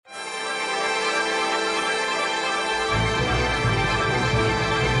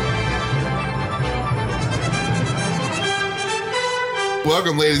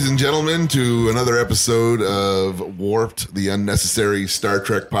Welcome, ladies and gentlemen, to another episode of Warped, the unnecessary Star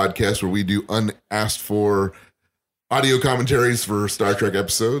Trek podcast, where we do unasked for audio commentaries for Star Trek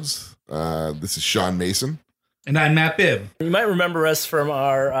episodes. This is Sean Mason. And I'm Matt Bibb. You might remember us from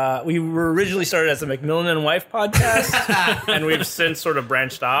our, we were originally started as a McMillan and Wife podcast, and we've since sort of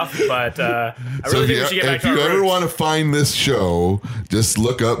branched off, but I really think we should get back to our If you ever roots. want to find this show, just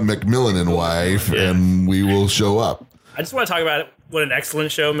look up McMillan and Wife, and we will show up. I just want to talk about what an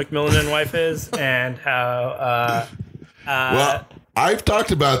excellent show McMillan and Wife is, and how, Well, I've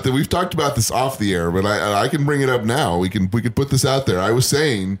talked about that. We've talked about this off the air, but I can bring it up now. We could put this out there. I was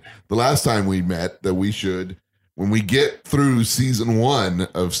saying the last time we met that we should, when we get through season 1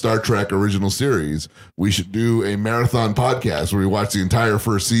 of Star Trek Original Series, we should do a marathon podcast where we watch the entire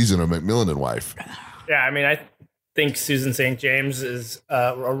first season of McMillan and Wife. yeah, I mean, I think Susan St. James is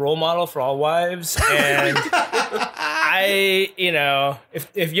a role model for all wives, and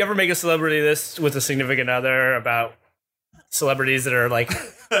if you ever make a celebrity list with a significant other about celebrities that are like,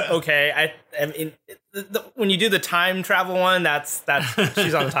 okay, I mean, when you do the time travel one, that's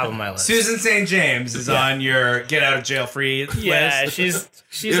she's on the top of my list. Susan St. James is on your get out of jail free list. Yeah, she's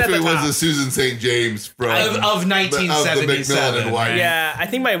If at the it was top. a Susan St. James from of the McMillan 1977. and Wife. Yeah, I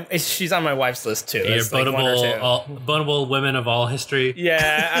think she's on my wife's list too. Your It's like one or two. bonable women of all history.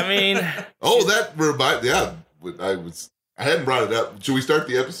 Yeah, I mean, Oh, that reminds. Yeah, I hadn't brought it up. Should we start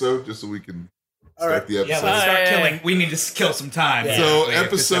the episode just so we can start the Yeah, episode? let's start Yeah. killing. We need to kill some time. Yeah. So Later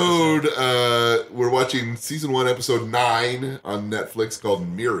this we're watching season 1, episode 9 on Netflix called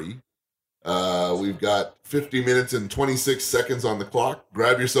Miri. We've got 50 minutes and 26 seconds on the clock.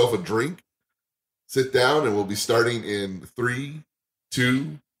 Grab yourself a drink, sit down, and we'll be starting in 3,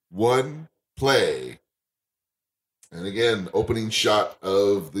 2, 1, play. And again, opening shot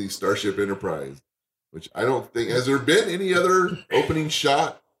of the Starship Enterprise, which I don't think, has there been any other opening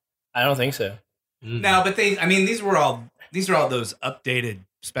shot? I don't think so. No, but these are all those updated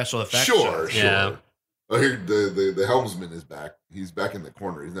special effects. Sure. Yeah. Oh, here the helmsman is back. He's back in the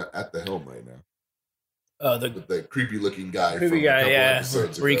corner. He's not at the helm right now. Oh, the But the creepy looking guy. creepy from a guy, couple yeah,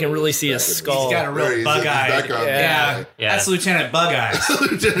 episodes where you ago can really is see his back in skull. He's got a real There he is. bug He's eye. back on Yeah. Yeah. That's Lieutenant Bug Eyes.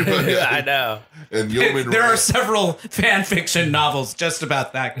 Lieutenant Bug Eye. I know. And Yeoman There are Rand. several fan fiction novels just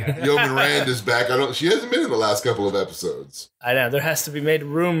about that guy. Yeoman Rand is back. She hasn't been in the last couple of episodes. I know. There has to be made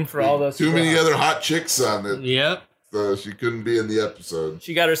room for all those. Too many people. other hot chicks on it, Yep. so she couldn't be in the episode.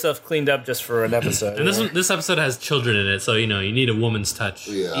 She got herself cleaned up just for an episode. And this episode has children in it, so you need a woman's touch.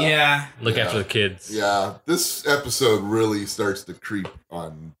 Yeah. Yeah. Look Yeah. after the kids. Yeah, this episode really starts to creep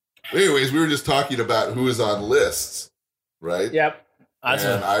on. Anyways, we were just talking about who is on lists, right? Yep. That's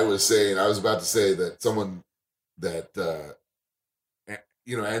And what- I was about to say that someone that,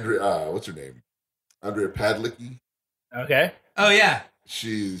 Andrea, what's her name? Andrea Padlicki. okay. Oh yeah.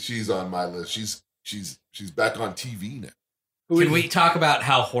 She's on my list. She's back on TV now. Can we talk about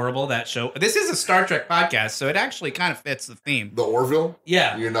how horrible that show? This is a Star Trek podcast, so it actually kind of fits the theme. The Orville?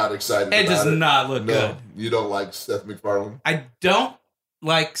 Yeah. You're not excited It about does not look No, good. you don't like Seth MacFarlane? I don't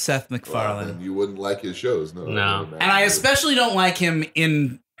like Seth Well, MacFarlane. then you wouldn't like his shows. No. No. And I especially don't like him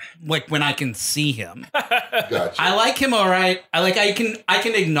in when I can see him. Gotcha. I like him all right. I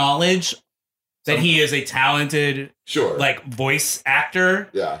can acknowledge that he is a talented Sure. voice actor,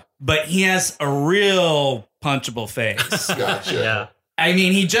 Yeah. but he has a real punchable face. Gotcha. Yeah. I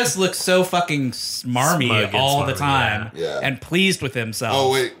mean, he just looks so fucking smarmy Smug and all the smarmy, time Yeah. and pleased with himself.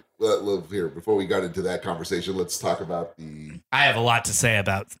 Oh, wait. Look, here, before we got into that conversation, let's talk about the. I have a lot to say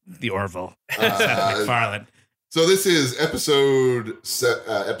about the Orville. Uh, Seth MacFarlane. So this is episode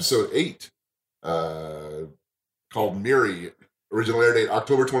 8, called Miri. Original air date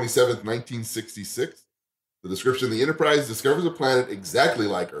October 27th, 1966. The description: the Enterprise discovers a planet exactly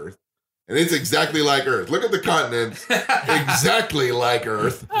like Earth, and it's exactly like Earth. Look at the continents, exactly like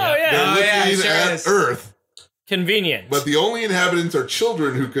Earth. Oh yeah. They're Oh, yeah, looking it sure at is. Earth, Convenient. but the only inhabitants are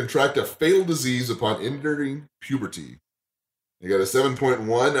children who contract a fatal disease upon entering puberty. They got a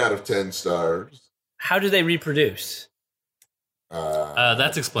 7.1 out of 10 stars. How do they reproduce?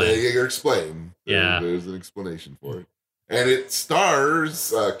 That's explained. You're explained. Yeah. There's an explanation for it. And it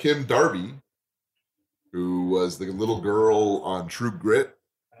stars Kim Darby, who was the little girl on True Grit,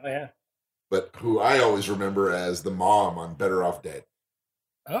 Oh yeah. but who I always remember as the mom on Better Off Dead.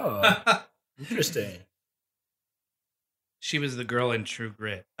 Oh, interesting. She was the girl in True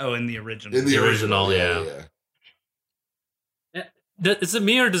Grit. Oh, in the original. In the The original, original, Is it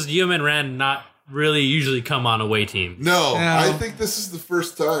me or does Yeoman Rand not really usually come on away teams? No, No. I think this is the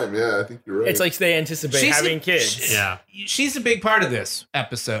first time. Yeah, I think you're right. It's like they anticipate She's having a- kids. Yeah. She's a big part of this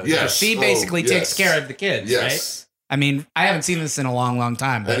episode. Yes. She Oh, basically takes yes. care of the kids, yes. I mean, I haven't seen this in a long, long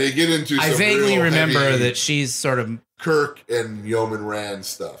time, And but they get into I some vaguely real remember heavy that she's sort of Kirk and Yeoman Rand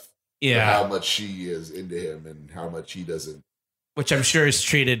stuff. yeah, How much she is into him and how much he doesn't. which I'm sure is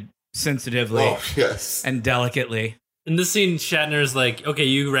treated sensitively Oh, yes. and delicately. In this scene, Shatner's like, okay,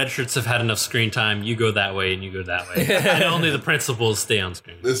 you red shirts have had enough screen time. You go that way and you go that way. And only the principals stay on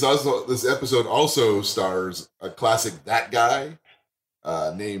screen. This episode also stars a classic That Guy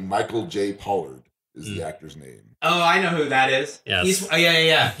named Michael J. Pollard is the actor's name. Oh, I know who that is. Yes.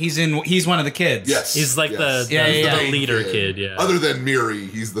 Yeah. He's one of the kids. Yes. He's like yes. the main leader kid, yeah. Other than Miri,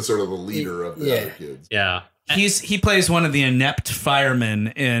 he's the sort of the leader of the other kids. Yeah. He plays one of the inept firemen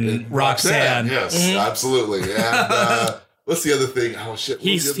in And Roxanne. Yes, absolutely. And what's the other thing? Oh, shit.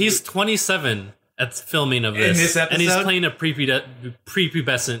 He's 27 at filming of this. this and he's episode? playing a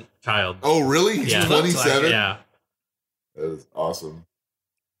prepubescent child. Oh, really? He's Yeah. 27? Yeah. That is awesome.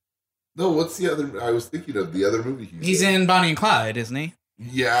 No, what's the other? I was thinking of the other movie He's in Bonnie and Clyde, isn't he?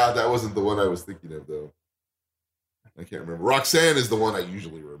 Yeah, that wasn't the one I was thinking of, though. I can't remember. Roxanne is the one I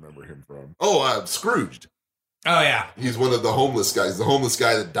usually remember him from. Oh, Scrooged. Oh yeah. He's one of the homeless guys. The homeless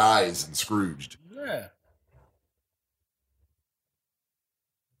guy that dies in Scrooged. Yeah.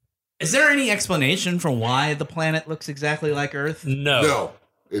 Is there any explanation for why the planet looks exactly like Earth? No. No,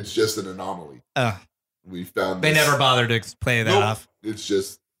 it's just an anomaly. We found They this. never bothered to play that Nope. off. It's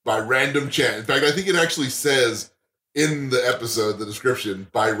just by random chance. In fact, I think it actually says in the episode, the description,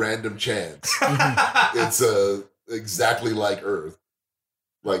 by random chance. It's exactly like Earth.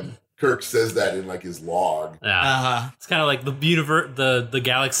 Like Kirk says that in like his log. Yeah. It's kind of like the universe, the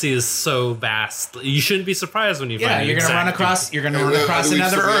galaxy is so vast. You shouldn't be surprised when you Yeah, find you're gonna run across. You're gonna run across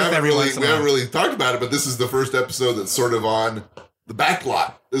another Earth every once in We a haven't while. really talked about it, but this is the first episode that's sort of on the back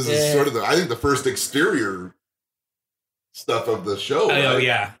lot. This is sort of I think the first exterior stuff of the show. Oh right?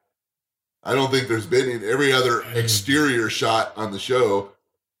 yeah. I don't think there's been in every other exterior shot on the show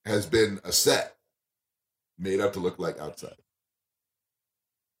has been a set made up to look like outside.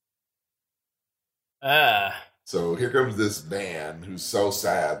 So here comes this man who's so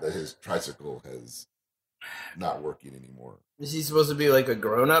sad that his tricycle is not working anymore. Is he supposed to be like a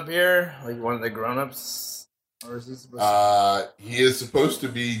grown up here? Like one of the grown ups? Or is he supposed to He is supposed to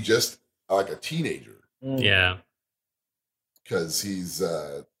be just like a teenager Yeah. because he's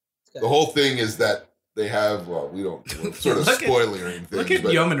the whole thing is that they have we don't we're sort of Look at- spoiling things. Look at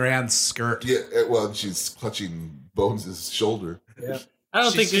but Yeoman Rand's skirt. yeah, well, she's clutching Bones' shoulder. Yeah. I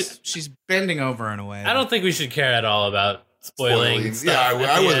don't think She's bending over in a way. I don't think we should care at all about spoiling. stuff Yeah, at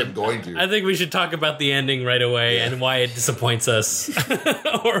I the wasn't end. going to. I think we should talk about the ending right away and why it disappoints us,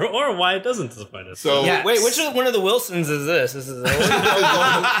 or why it doesn't disappoint us. So Yeah. Wait, which one of the Wilsons is this? This is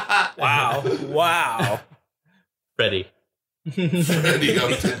wow. Freddie. Freddie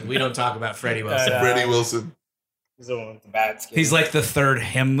Upton. We don't talk about Freddie Wilson. Freddie Wilson. He's the one with the bad skin. He's like the third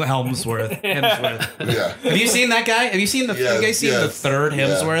Hemsworth. Yeah. Have you seen that guy? Have you seen the? Yes, you guys seen the yes. third Yeah.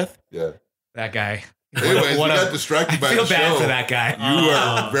 Hemsworth? Yeah. That guy. Anyways, What we a- got distracted by I feel the bad show. for that guy. You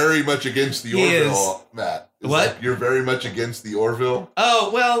are very much against the He Orville, Matt. Is What? that- you're very much against the Orville.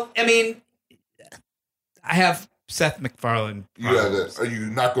 Oh well, I mean, I have Seth MacFarlane. You have it. Are you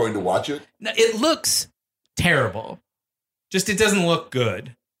not going to watch it? No, it looks terrible. Just it doesn't look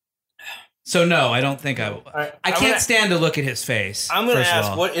good. So no, I don't think I will. right, I I'm can't gonna- stand to look at his face. I'm going to first of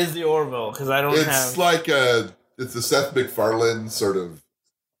ask, all. what is the Orville? Because I don't It's have. like it's a Seth MacFarlane sort of.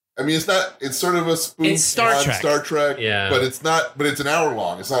 I mean, it's not. It's sort of a spoof It's Star on Trek. Star Trek. Yeah. but it's not. But it's an hour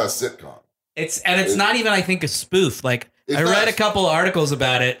long. It's not a sitcom. It's It- not even, I think, a spoof. Like It's I read not. a couple of articles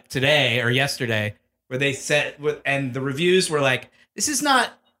about it today or yesterday, where they said, and the reviews were like, "This is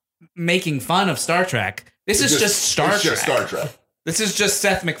not making fun of Star Trek. This is just Star it's Trek. just Star Trek. This is just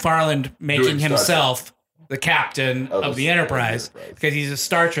Seth MacFarlane making Doing Star himself the captain of the Enterprise because he's a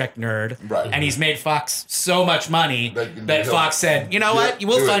Star Trek nerd, Right. and he's made Fox so much money That- that Fox said, "You know what? Yeah,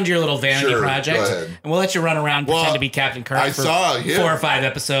 We'll do it. fund your little vanity Sure, go project, ahead. and we'll let you run around Well, pretend to be Captain Kirk I for saw him. 4 or 5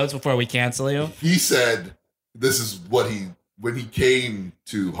 episodes before we cancel you." He said this is what when he came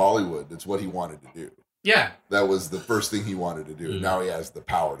to Hollywood, it's what he wanted to do. Yeah, That was the first thing he wanted to do. Now he has the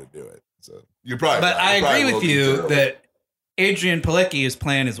power to do it. So you're probably but right. I It probably agree will with be you terrible. that Adrian Palicki is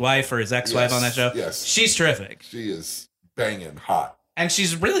playing his wife or his ex-wife Yes, on that show. yes. She's terrific, She is banging hot. and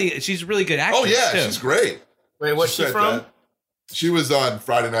she's really good actress. Oh yeah, too. she's great. Wait, what's she said from? that. She was on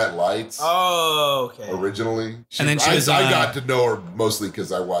Friday Night Lights Oh, okay. originally. And then she was I on- got to know her mostly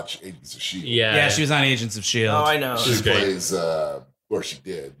because I watch Agents of Shield. Yeah. Yeah, she was on Agents of Shield. Oh, I know. she She's great. plays or she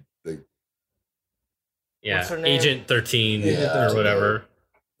did. Yeah. What's her name? Agent 13 Yeah. or whatever.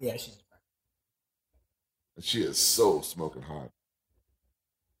 Yeah, she's. She is so smoking hot.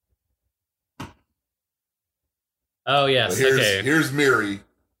 Oh yes. But Okay. here's Miri.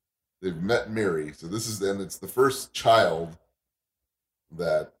 They've met Miri, so it's the first child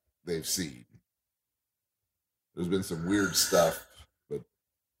that they've seen. There's been some weird stuff, but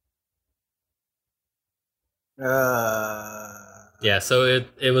Yeah. So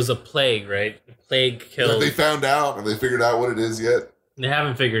it was a plague, right? The plague have killed. they found out? Have they figured out what it is yet? They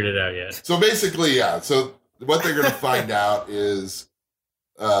haven't figured it out yet. So basically, yeah. So what they're going to find out is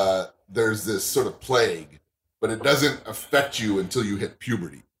there's this sort of plague, but it doesn't affect you until you hit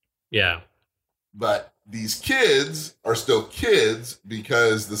puberty. Yeah. But these kids are still kids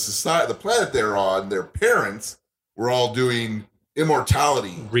because the planet they're on, their parents were all doing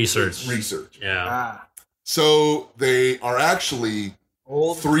immortality Research. Yeah. Yeah. So they are actually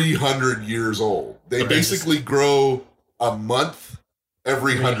Old. 300 years old. They But they're basically grow a month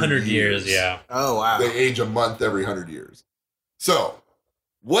every 100 years. Yeah. Oh wow. They age a month every 100 years. So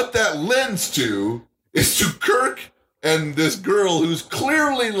what that lends to is to Kirk and this girl who's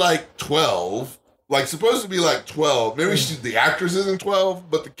clearly like 12, like supposed to be like 12. Maybe the actress isn't 12,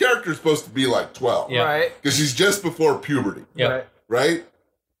 but the character's supposed to be like 12. Yeah. Right. Because she's just before puberty, Yep. Right. right?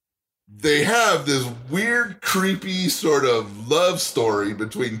 They have this weird, creepy sort of love story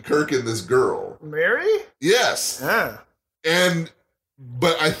between Kirk and this girl. Mary? Yes. Yeah.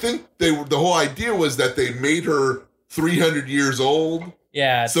 But I think the whole idea was that they made her 300 years old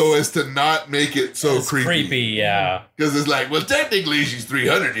Yeah. so as to not make it so it's creepy. Yeah. Because it's like, well, technically she's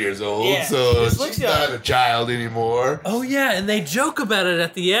 300 years old, Yeah, so she just she's looks not young. a child anymore. Oh yeah, and they joke about it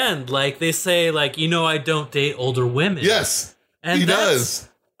at the end. Like they say, like, I don't date older women. Yes, and he that's- does.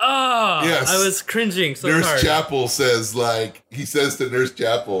 Oh, Yes. I was cringing so Nurse hard. Chapel says, like, he says to Nurse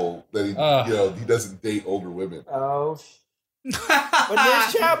Chapel that Ugh. he doesn't date older women. Oh. But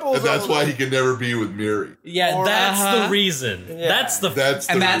Nurse Chapel's And that's older. why he can never be with Miri. Yeah, Or- that's Uh-huh. the reason. Yeah. That's the That's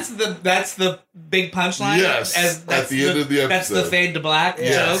And the that's the big punchline. Yes, that's at the end of the That's the episode. fade to black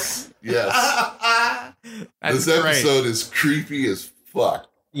yes, yes. joke. That's This great. episode is creepy as fuck.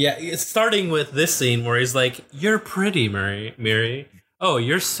 Yeah, it's starting with this scene where he's like, "You're pretty, Miri. Oh,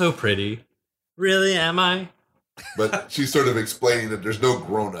 you're so pretty. Really, am I?" But she's sort of explaining that there's no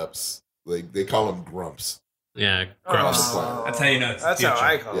grown-ups. Like they call them grumps. Yeah, Gross. Oh. That's how you know it's the That's how future.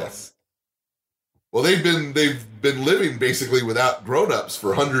 I call it. Yes. Well, they've been living basically without grown-ups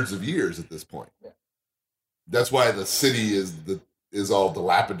for hundreds of years at this point. That's why the city is all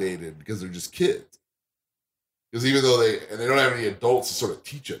dilapidated because they're just kids. Because even though they don't have any adults to sort of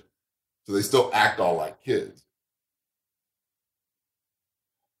teach them, so they still act all like kids.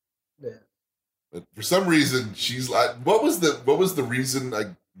 Yeah. But for some reason, she's like, what was the reason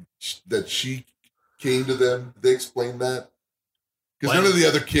that she came to them? Did they explain that? Because What? none of the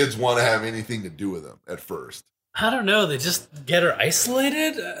other kids want to have anything to do with them at first. I don't know. They just get her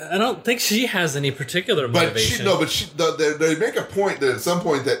isolated. I don't think she has any particular But motivation. they make a point that at some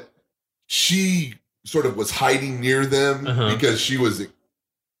point that she sort of was hiding near them Uh-huh. because she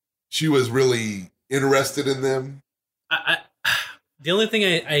was really interested in them. The only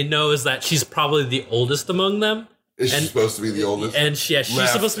thing I know is that she's probably the oldest among them. Is she And- supposed to be the oldest? And she's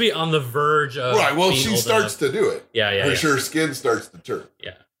Left. supposed to be on the verge of Right. Well, being she old starts enough. to do it. Yeah, yeah, Her skin starts to turn.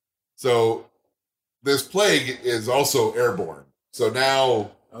 Yeah. So this plague is also airborne. So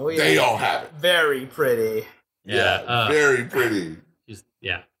now Oh yeah. they all have it. Very pretty. Yeah. Very pretty.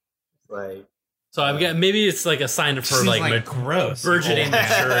 Yeah. Like. So I'm getting maybe it's like a sign of her Seems like, gross. burgeoning Oh, man.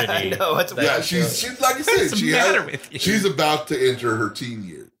 maturity. I know, it's That- Yeah, weird. she's like I said, What's the matter with you? she's about to enter her teen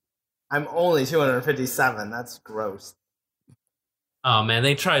years. I'm only 257. That's gross. Oh man,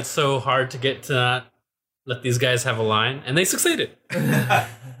 they tried so hard to get to not let these guys have a line, and they succeeded.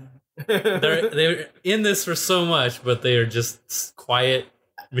 They're in this for so much, but they are just quiet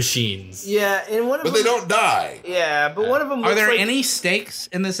machines. Yeah, and one of But them. they don't die. Yeah, but one of them. Are looks there like, any stakes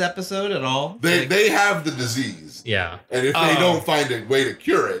in this episode at all? They have the disease. Yeah, And if they Oh. don't find a way to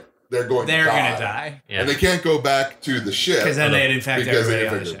cure it, they're going They're to die. gonna die yeah. And they can't go back to the ship. because then they'd infect because they everybody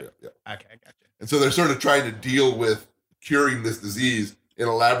on the infected ship. it. Yeah. Okay, gotcha. And so they're sort of trying to deal with curing this disease in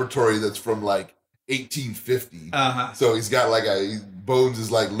a laboratory that's from like 1850. Uh-huh. So he's got like Bones is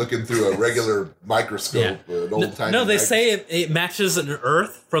like looking through a regular microscope, an old time. No, they say it matches an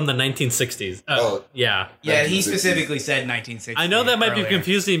Earth from the 1960s. Oh. Yeah. Yeah, he 1960s. specifically said 1960. I know that might be earlier.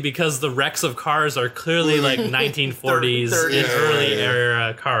 confusing because the wrecks of cars are clearly like 1940s 30s. and Yeah, early yeah, yeah.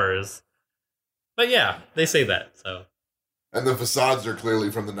 era cars. But yeah, they say that. So And the facades are clearly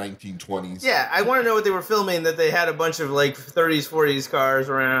from the 1920s. Yeah, I want to know what they were filming. That they had a bunch of like 30s, 40s cars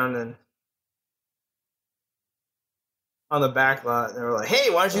around and on the back lot. They were like, "Hey,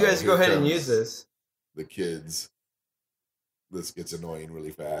 why don't you Oh, guys here go ahead and comes use this?" The kids. this gets annoying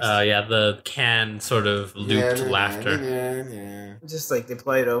really fast. Yeah, the canned sort of looped laughter. Just like they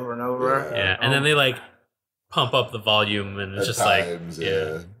play it over and over. Yeah, and then they like pump up the volume, and it's At just times, like, yeah.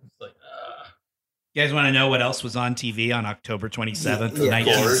 It's like, You guys want to know what else was on TV on October 27th, Yeah, of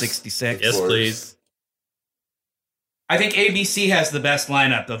 1966? yes, course. please. I think ABC has the best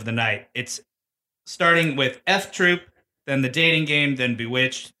lineup of the night. It's starting with F Troop, then The Dating Game, then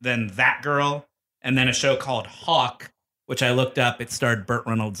Bewitched, then That Girl, and then a show called Hawk, which I looked up. It starred Burt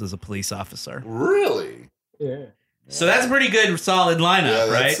Reynolds as a police officer. Really? Yeah. So that's a pretty good, solid lineup,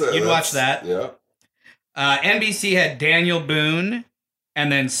 right? You'd watch that. Yeah. NBC had Daniel Boone,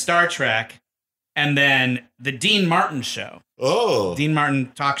 and then Star Trek, and then The Dean Martin Show. Oh. Dean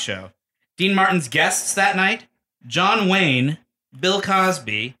Martin talk show. Dean Martin's guests that night, John Wayne, Bill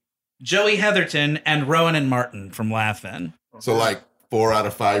Cosby, Joey Heatherton, and Rowan and Martin from Laugh-In. So like 4 out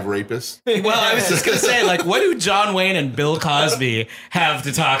of 5 rapists. Well, I was just going to say, like, what do John Wayne and Bill Cosby have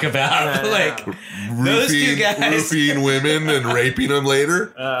to talk about? Like, those two guys. Roofing women and raping them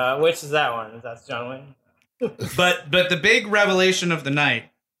later. Which is that one? That's John Wayne. But the big revelation of the night,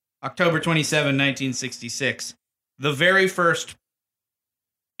 October 27, 1966, the very first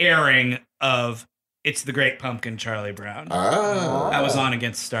airing of It's the Great Pumpkin, Charlie Brown. Ah. That was on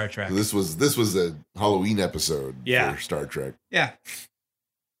against Star Trek. So this was a Halloween episode Yeah. for Star Trek. Yeah.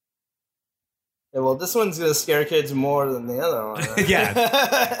 Yeah, well, this one's gonna scare kids more than the other one. Right? Yeah.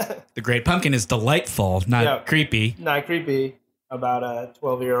 The Great Pumpkin is delightful, not Yeah. creepy. Not creepy about a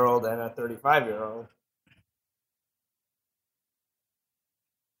 12-year-old and a 35-year-old.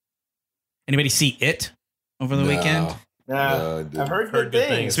 Anybody see It over the No. weekend? No, I Nah, didn't. I've heard Heard good good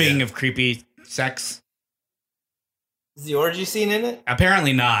things. things. Speaking of creepy sex, Is the orgy scene in it?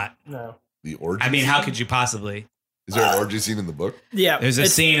 apparently not. No. The orgy. I mean, how scene? could you possibly? Is there an orgy scene in the book? Yeah. There's a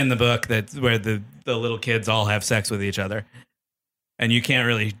it's- scene in the book where the little kids all have sex with each other. And you can't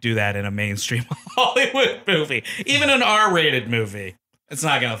really do that in a mainstream Hollywood movie. Even an R-rated movie. It's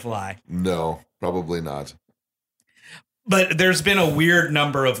not going to fly. No, probably not. But there's been a weird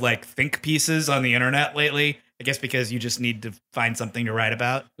number of like think pieces on the internet lately. I guess because you just need to find something to write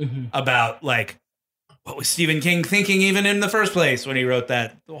about. About like, what was Stephen King thinking even in the first place when he wrote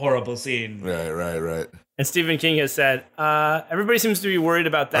that horrible scene? Right. And Stephen King has said, everybody seems to be worried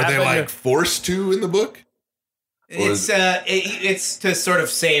about that. Are they but like forced to in the book? Or It's to sort of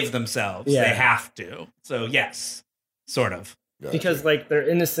save themselves. Yeah. They have to. So yes, sort of. Gotcha. because like their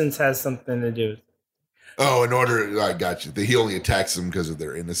innocence has something to do. Oh, in order, I got you. He only attacks them because of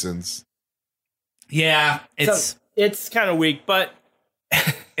their innocence. Yeah, It's kind of weak, but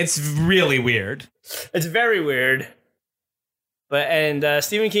it's really weird. it's very weird. But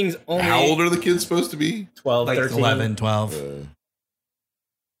Stephen King's only How old are the kids supposed to be? 12, Like 13. 11, 12.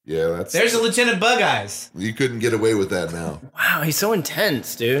 Yeah, that's. There's a Lieutenant Bug Eyes. You couldn't get away with that now. Wow, he's so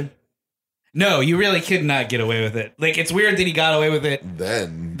intense, dude. No, you really could not get away with it. Like, it's weird that he got away with it.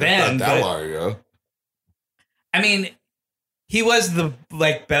 Then, Then, not that but- long ago. I mean, he was the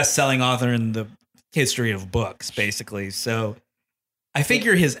like best-selling author in the history of books, basically. So I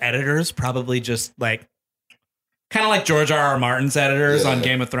figure his editors probably just like kind of like George R.R. Martin's editors on Yeah.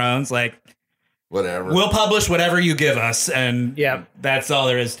 Game of Thrones. Like, Whatever. we'll publish whatever you give us, and Yeah. that's all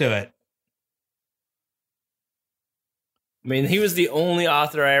there is to it. I mean, he was the only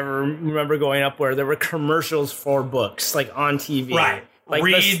author I ever remember going up where there were commercials for books, like on TV. Right. Like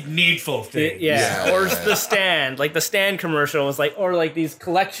Read needful things. Yeah. Or Yeah. The Stand. Like the Stand commercial was like, or like these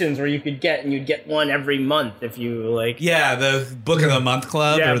collections where you could get, and you'd get one every month if you like. Yeah, the Book of the Month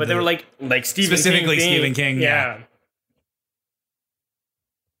Club. Yeah, or but they the- were like Stephen Specifically King. Stephen King, yeah.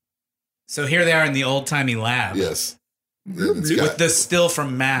 So here they are in the old-timey lab. Yes. And it's With got- the still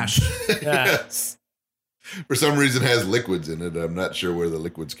from MASH. yes. For some reason, it has liquids in it. I'm not sure where the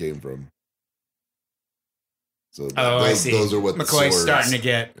liquids came from. So I see. those are what McCoy's the swords. starting to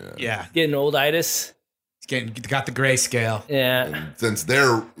get. Yeah. Yeah. Getting old itis. He's got the grayscale. Yeah. And since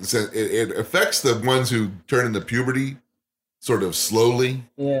it affects the ones who turn into puberty sort of slowly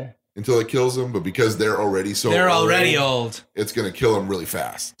Yeah. until it kills them, but because they're already so They're old, already old. it's going to kill them really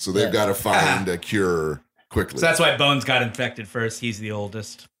fast. So they've Yeah. got to find a cure quickly. So that's why Bones got infected first. He's the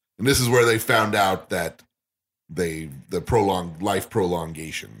oldest. And this is where they found out that the life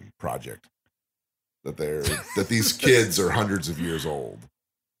prolongation project that these kids are hundreds of years old.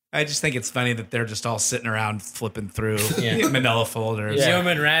 I just think it's funny that they're just all sitting around flipping through Yeah. manila folders, Yeah.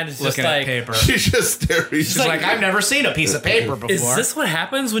 Human Rand is just looking at like, paper. She's just staring. She's like, I've never seen a piece of paper before. is this what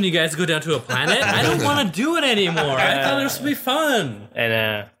happens when you guys go down to a planet? I don't want to do it anymore. I thought this would be fun.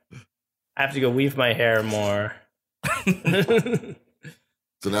 And I have to go weave my hair more.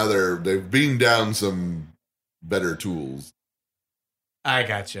 So now they've beamed down some better tools. I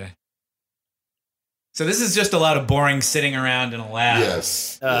gotcha. So this is just a lot of boring sitting around in a lab.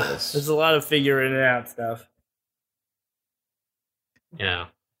 Yes. Yes. There's a lot of figuring it out stuff. Yeah.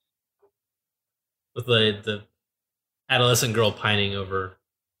 With the adolescent girl pining over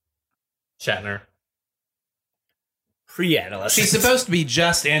Shatner. Pre-adolescent. She's supposed to be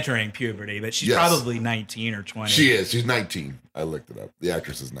just entering puberty, but she's Yes. probably 19 or 20. She is. She's 19. I looked it up. The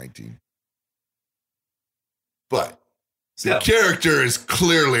actress is 19. But the So, character is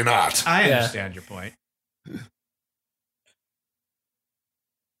clearly not. I Yeah. understand your point.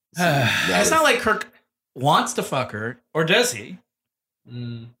 That It's not like Kirk wants to fuck her, or does he?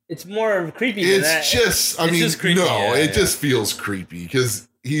 It's more creepy than that. It's just, I It's mean, just creepy, no, yeah, it yeah. just feels creepy because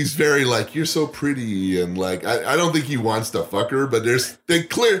he's very like, you're so pretty. And like, I don't think he wants to fuck her, but they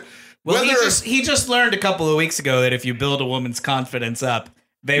clear. Well, whether he just learned a couple of weeks ago that if you build a woman's confidence up,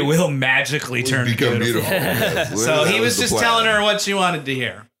 they will magically turn become beautiful. beautiful. Yes. So That he was the just plan. telling her what she wanted to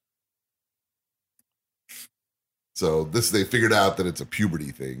hear. So they figured out that it's a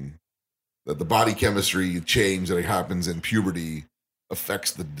puberty thing, that the body chemistry change that happens in puberty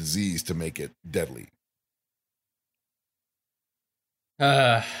affects the disease to make it deadly.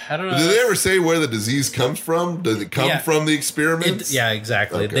 I don't know. Did they ever say where the disease comes from? Does it come Yeah. from the experiments? Yeah,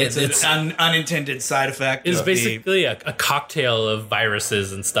 exactly. Okay. It's an unintended side effect. It's of the- basically a cocktail of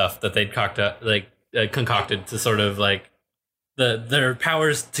viruses and stuff that they'd concocted to sort of like their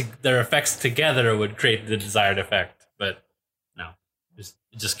effects together would create the desired effect. But no, it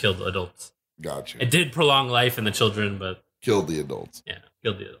just killed adults. Gotcha. It did prolong life in the children, but Killed the adults. yeah,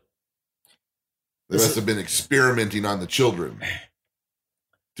 killed the adults. They must have been experimenting on the children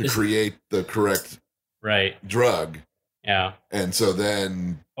to Is- create the correct Right? drug. Yeah. And so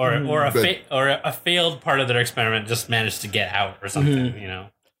then, Or But- a failed part of their experiment just managed to get out or something. You know,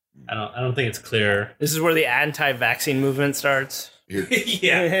 I don't think it's clear. This is where the anti-vaccine movement starts. here,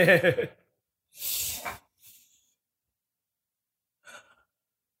 yeah.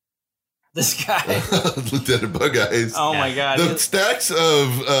 This guy. Lieutenant Bug Eyes. Oh my god. The stacks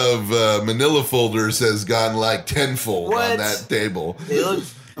of Manila folders has gone like tenfold What? on that table. They look-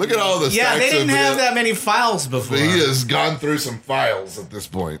 Look at all the Yeah, stacks they didn't of have Manila- that many files before. He has gone through some files at this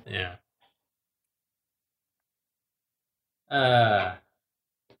point. Yeah.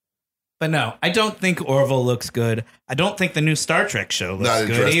 But no, I don't think Orville looks good. I don't think the new Star Trek show looks Not good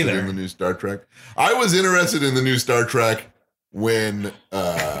interested either. in the new Star Trek. I was interested in the new Star Trek when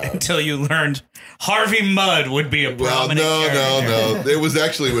Until you learned Harvey Mudd would be a well, prominent character. no. It was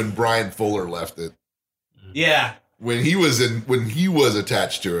actually when Brian Fuller left it. Yeah. When he was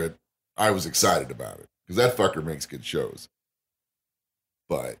attached to it, I was excited about it because that fucker makes good shows.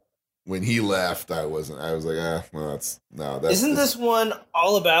 But when he left, I wasn't. I was like, that's Isn't this one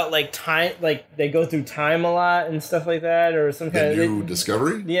all about like time? Like they go through time a lot and stuff like that, or some the kind new of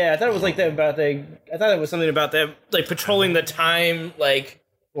Discovery? Yeah, I thought it was like that about I thought it was something about them like patrolling the time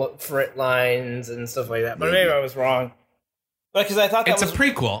frit lines and stuff like that. But maybe I was wrong. But because I thought that It's was a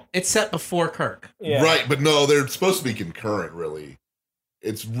prequel. It's set before Kirk. yeah. Right, but no, they're supposed to be concurrent. Really,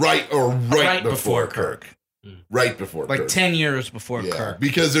 it's right before Kirk. Right before Like Kirk. 10 years before Yeah, Kirk.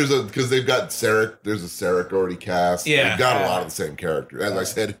 because they've got Sarek. There's a Sarek already cast. Yeah. They've got a lot of the same characters. As I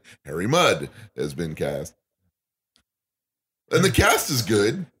said, Harry Mudd has been cast, and the cast is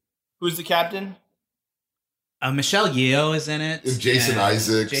good. Who's the captain? Michelle Yeoh is in it. And Jason and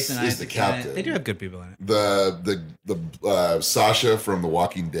Isaacs Jason is the Isaacs in it. captain. They do have good people in it. The Sasha from The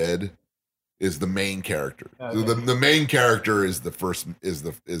Walking Dead is the main character. Okay. The main character is the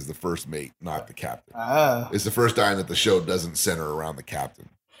first mate, not the captain. Ah. It's the first time that the show doesn't center around the captain.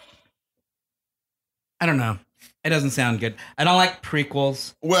 I don't know. It doesn't sound good. I don't like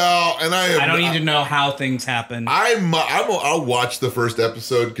prequels. Well, and I don't need to know how things happen. I'll watch the first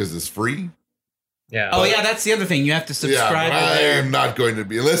episode because it's free. Yeah. Oh yeah, that's the other thing. You have to subscribe but to I their. am not going to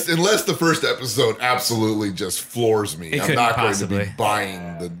be unless the first episode absolutely just floors me. It I'm couldn't not possibly. going to be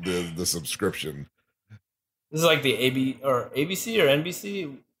buying the subscription. This is like the ABC or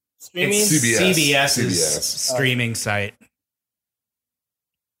NBC streaming. It's CBS. CBS's CBS. streaming site.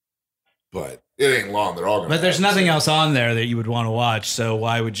 But it ain't long. They're all going. But there's nothing else on there that you would want to watch. So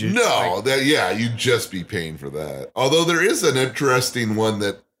why would you? No, you'd just be paying for that. Although there is an interesting one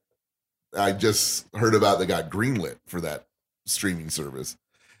that I just heard about that got greenlit for that streaming service,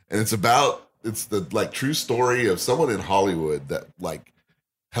 and it's the like true story of someone in Hollywood that like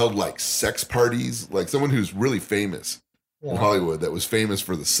held like sex parties, like someone who's really famous in Hollywood that was famous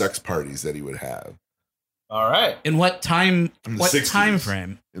for the sex parties that he would have All right. In what time? In the What 60s. time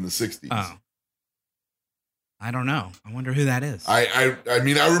frame? in the 60s. Oh, I don't know. I wonder who that is. I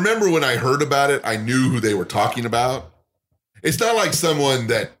mean, I remember when I heard about it, I knew who they were talking about. It's not like someone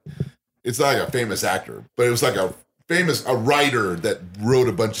that it's not like a famous actor, but it was like a writer that wrote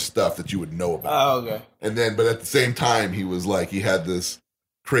a bunch of stuff that you would know about. Oh, okay. And then, but at the same time, he was like, he had this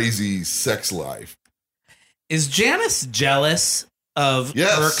crazy sex life. Is Janice jealous of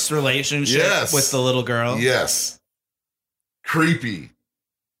Yes. Kirk's relationship Yes. with the little girl? Yes. Creepy.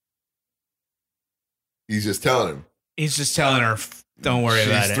 He's just telling him. He's just telling her, don't worry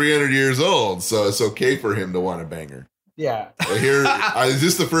about She's it. 300 years old, so it's okay for him to want to bang her. Yeah. Here, is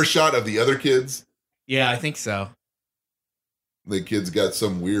this the first shot of the other kids? Yeah, I think so. The kid's got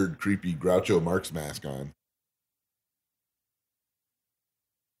some weird, creepy Groucho Marx mask on.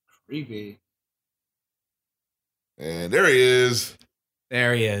 Creepy. And there he is.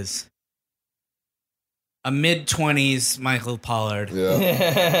 There he is. A mid-20s Michael Pollard.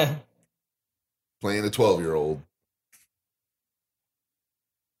 Yeah. Playing a 12-year-old.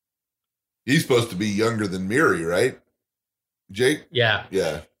 He's supposed to be younger than Miri, right? Jake? Yeah.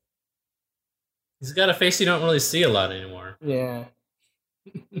 Yeah. He's got a face you don't really see a lot anymore. Yeah.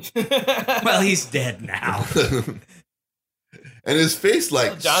 Well, he's dead now. And his face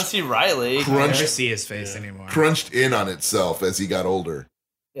like John C. Riley. I Crunch- never see his face anymore. crunched in on itself as he got older.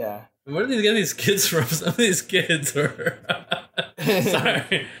 Yeah. Where do they get these kids from? Some of these kids are.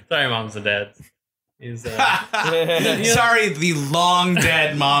 sorry, moms and dads. He's, Sorry, the long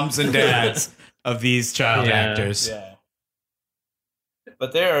dead moms and dads of these child Yeah. actors. Yeah.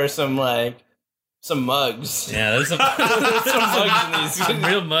 But there are some mugs. Yeah, there's some, Some mugs in these. some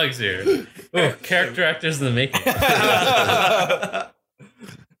real mugs here. Oh, character actors in the making.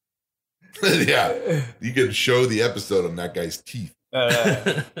 Yeah. You could show the episode on that guy's teeth.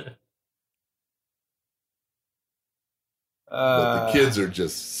 But the kids are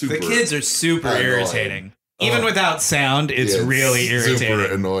just super. The kids are super annoying. irritating. Even without sound, it's Yeah, really super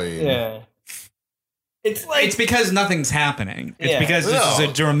irritating. annoying. Yeah. It's like It's because nothing's happening. It's Yeah. because this is No.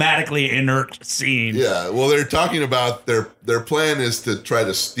 a dramatically inert scene. Yeah, well, they're talking about their plan is to try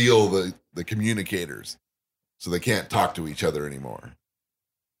to steal the communicators, so they can't talk to each other anymore.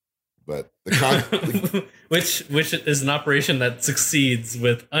 But which is an operation that succeeds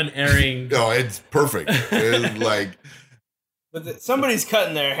with unerring. no, it's perfect. It's like but somebody's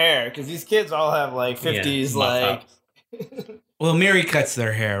cutting their hair because these kids all have like 50s, mop like tops. Well, Mary cuts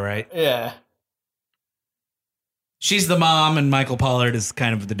their hair, right? yeah. She's the mom, and Michael Pollard is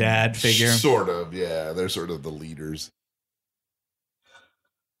kind of the dad figure. sort of, yeah. They're sort of the leaders.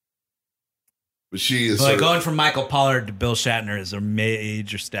 But she is But like sort of- going from Michael Pollard to Bill Shatner is a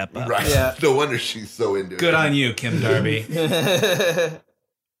major step up. right. Yeah. No wonder she's so into it. Good on you, Kim Darby.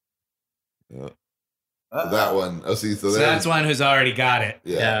 That one. Oh, see, so So there's, that's one who's already got it.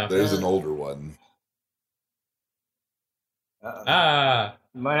 yeah, Yeah. there's an older one. Ah.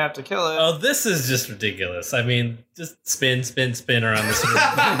 You might have to kill it. Oh, this is just ridiculous. I mean, just spin around this room. For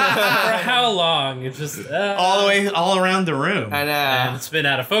how long? It's just All around the room. I know. and it's been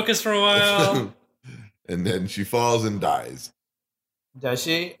out of focus for a while. And then she falls and dies. Does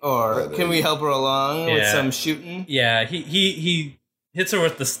she? Or Yeah, can we help her along with Yeah. some shooting? Yeah, he hits her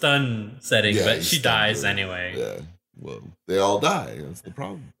with the stun setting, Yeah, but he she stunned dies her. anyway. Yeah. Well, they all die. That's the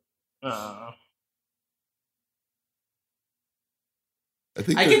problem. Oh. I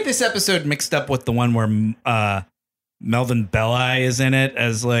think I get this episode mixed up with the one where Melvin Belli is in it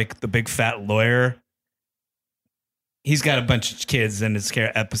as like the big fat lawyer. He's got a bunch of kids in his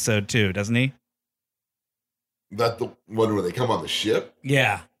episode too, doesn't he? that the one where they come on the ship.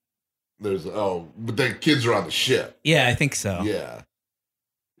 Yeah. But the kids are on the ship. Yeah, I think so. Yeah.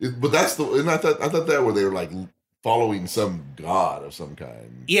 But that's and I thought that where they were like following some god of some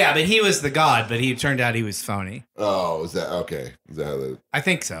kind. Yeah, but he was the god, but he turned out he was phony. Oh, is that okay? Is that how that? I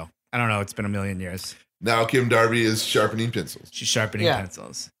think so. I don't know. It's been a million years. Now Kim Darby is sharpening pencils She's sharpening Yeah.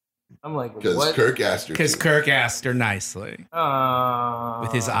 pencils. I'm like, because what? Kirk asked her. Because to. Kirk asked her nicely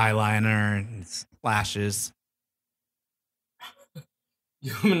with his eyeliner and his lashes.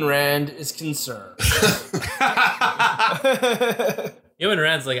 Human Rand is concerned. Ewan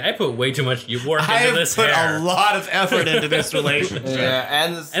Rand's like, I put way too much work I into have this put hair. a lot of effort into this relationship. Yeah,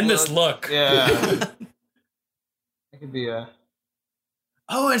 and this look. Yeah. It could be a.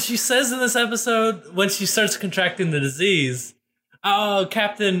 Oh, and she says in this episode when she starts contracting the disease, "Oh,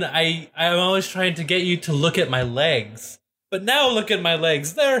 Captain, I'm always trying to get you to look at my legs, but now look at my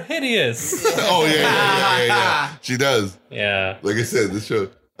legs; they're hideous." Oh yeah. She does. Yeah. Like I said, this show.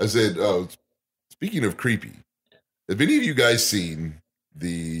 I said, oh, speaking of creepy, have any of you guys seen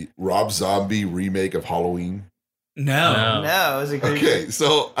the Rob Zombie remake of Halloween? No. No. No, is it creepy? Okay,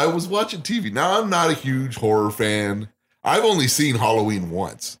 so I was watching TV. Now I'm not a huge horror fan. I've only seen Halloween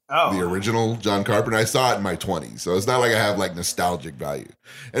once. Oh. The original John Carpenter. I saw it in my 20s, so it's not like I have like nostalgic value.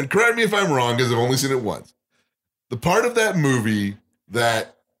 And correct me if I'm wrong, because I've only seen it once. The part of that movie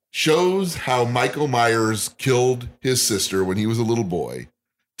that shows how Michael Myers killed his sister when he was a little boy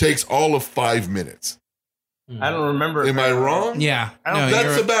takes all of 5 minutes. I don't remember. Am I wrong? Yeah. I don't-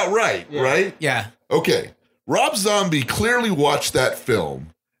 That's about right, Yeah. right? Yeah. Okay. Rob Zombie clearly watched that film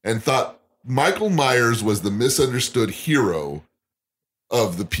and thought Michael Myers was the misunderstood hero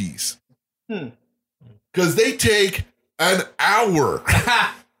of the piece. Because they take an hour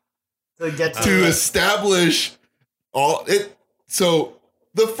To get to establish all it. So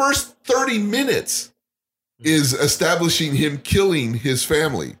the first 30 minutes is establishing him killing his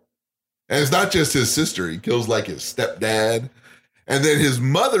family. And it's not just his sister. He kills like his stepdad. And then his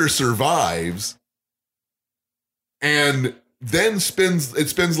mother survives and then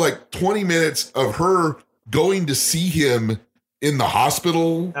spends like 20 minutes of her going to see him in the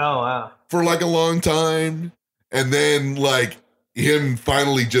hospital Oh, wow. for like a long time. And then like him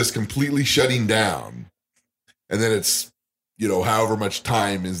finally just completely shutting down. And then it's, however much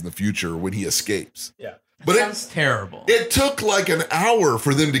time is in the future when he escapes. Yeah. But Sounds terrible. it took like an hour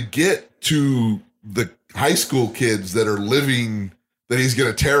for them to get to the high school kids that are living that he's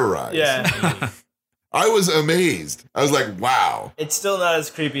going to terrorize. Yeah. I was amazed. I was like, wow. It's still not as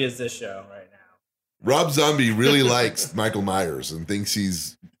creepy as this show right now. Rob Zombie really likes Michael Myers and thinks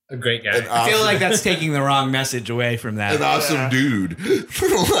he's A great guy. an I feel awesome, like that's taking the wrong message away from an that. awesome Yeah. dude.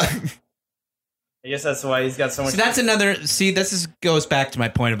 Like, I guess that's why he's got so much. So that's another. See, goes back to my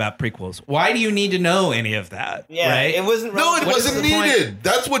point about prequels. Why do you need to know any of that? Yeah, right? it wasn't. no, it what is wasn't the point? needed.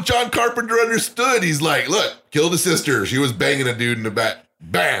 That's what John Carpenter understood. He's like, look, killed his sister. She was banging a dude in the back.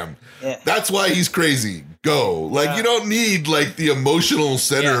 Bam. Yeah. That's why he's crazy. Go. Like, Yeah. you don't need like the emotional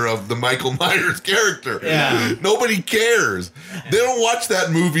center of the Michael Myers character. Yeah. Nobody cares. They don't watch that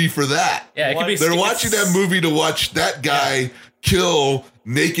movie for that. Yeah, it could be. They're it's- watching that movie to watch that guy kill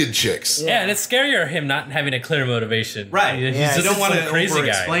naked chicks. Yeah, and it's scarier him not having a clear motivation. Right. He's Yeah, just you don't want some to crazy guy.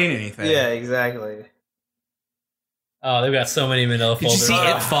 explain anything. Yeah, exactly. Oh, they've got so many manila Did you folders. see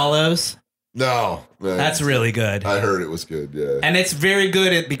It Follows? No. That's really good. I heard it was good, yeah. And it's very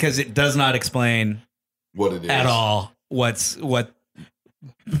good because it does not explain What it is. at all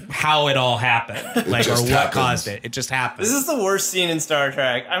how it all happened, like, or just what happens. caused it. It just happened. This is the worst scene in Star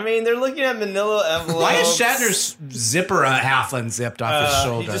Trek. I mean, they're looking at manila envelopes. Why is Shatner's zipper half unzipped off his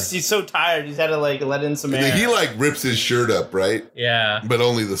shoulder? He's so tired. He's had to like let in some air. He like rips his shirt up, right? Yeah, But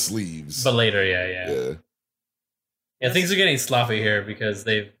only the sleeves. but later, yeah. Things are getting sloppy here because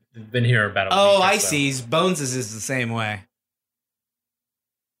they've been here about a week. Oh, or I so. see. Bones's is the same way.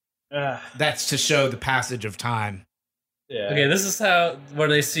 Ugh, That's to show the passage of time. yeah. Okay, this is where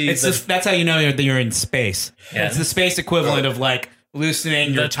they see That's how you know you're in space. Yeah. It's the space equivalent of like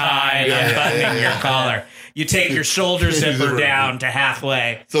loosening your The tie tie, and yeah, buttoning yeah, your yeah. collar. You take your shoulder zipper Zipper. down to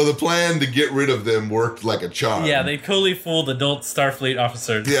halfway. So the plan to get rid of them worked like a charm. Yeah, they totally fooled adult Starfleet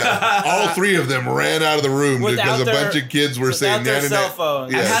officers. Yeah, all three of them ran out of the room Without because a their- bunch of kids were without saying, their "Nah, nah, cell nah."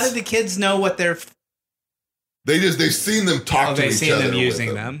 phones. Yes. And how did the kids know what they're? They've seen them talk to They've each seen other them with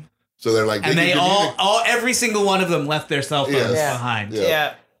using them, So they're like, and they can every single one of them left their cell phones Yes. Yeah. behind. Yeah.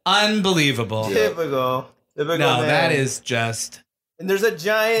 Yeah. Unbelievable. Yeah. Typical. Typical. No, man. that is just And there's a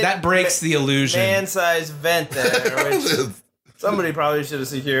giant. that breaks the illusion. man-sized vent there, which somebody probably should have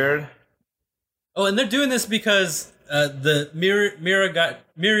secured. Oh, and they're doing this because the Mira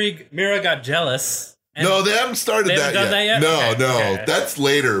got jealous. And No, they haven't started They that, haven't yet. done that yet? No, Okay, no, okay. that's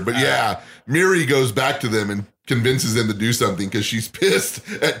later. But yeah, Miri goes back to them and convinces them to do something because she's pissed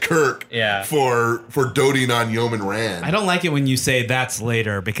at Kirk Yeah. for doting on Yeoman Rand. I don't like it when you say that's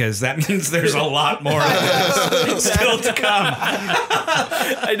later because that means there's a lot more of this still to come.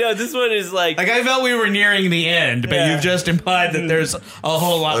 I know this one is like. Like I felt we were nearing the end, but Yeah. you've just implied that there's a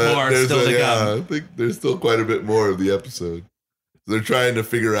whole lot more There's still to come. I think there's still quite a bit more of the episode. They're trying to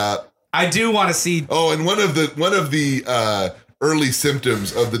figure out. I do want to see. Oh, and one of the early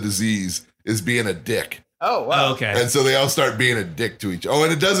symptoms of the disease is being a dick. Oh wow. Okay, And so they all start being a dick to each other. Oh,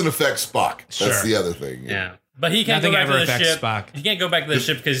 and it doesn't affect Spock. That's Sure. the other thing. Yeah. But he can't Nothing go back ever to the affects ship. Spock. He can't go back to the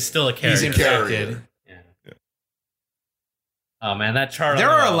ship because he's still a he's character. infected. Yeah. Oh man, that chart. There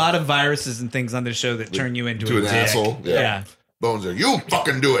on the are a wall. lot of viruses and things on this show that turn you into To a an dick. asshole. Yeah. Bones are, you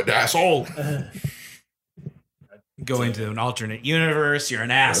fucking do it, asshole. Go into an alternate universe. You're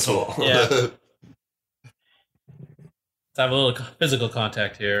an asshole. Yeah. Let's have a little physical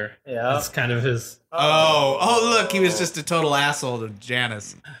contact here. Yeah. It's kind of his. Oh, look, he was just a total asshole to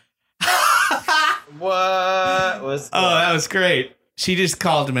Janice. What was? Oh, that was great. She just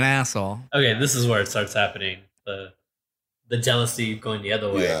called him an asshole. Okay, this is where it starts happening. The the jealousy going the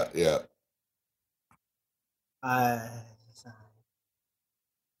other way. Yeah, yeah.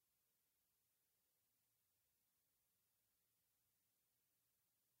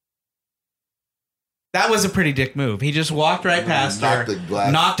 That was a pretty dick move. He just walked right past her, Knocked the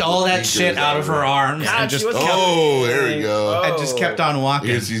glass- knocked all the that sneakers shit out of her arms, God, and she just was- Oh, there we go. and just kept on walking.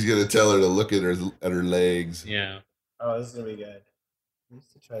 Here's he's gonna tell her to look at her legs. Yeah. Oh, this is gonna be good. I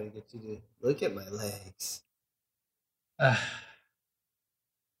used to try to get you to look at my legs.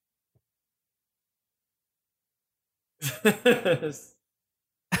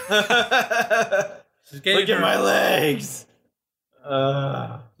 She's getting Look at her, my legs.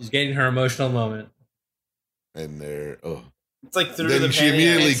 She's getting her emotional moment. And there, oh. It's like through Then the she panty.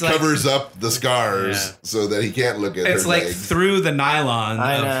 immediately It's like- covers up the scars Yeah. so that he can't look at It's her like legs. through the nylon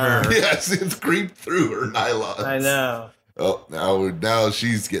I of know. her. Yes, it's creeped through her nylon. I know. Oh, now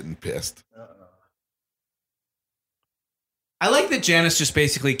she's getting pissed. I like that Janice just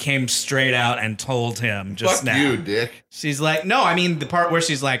basically came straight out and told him just Fuck now. you, Dick. She's like, no, I mean the part where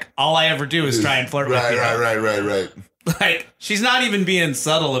she's like, all I ever do is try and flirt with you. Right. Like, she's not even being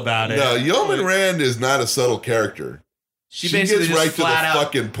subtle about it. No, Yeoman Rand is not a subtle character. She She basically gets just right to the flat out,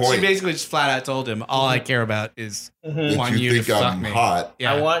 fucking point. She basically just flat out told him, all I care about is That want you you to think fuck I'm me. hot.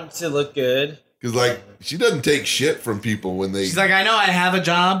 Yeah. I want to look good. Because, like, she doesn't take shit from people when they. She's like, I know I have a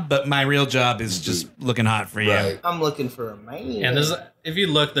job, but my real job is just looking hot for you. Right. I'm looking for a man. And there's, if you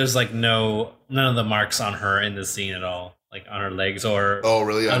look, there's like none of the marks on her in the scene at all, like on her legs or Oh,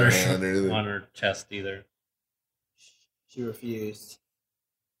 really? on On her her hand or anything? on her chest either. She refused.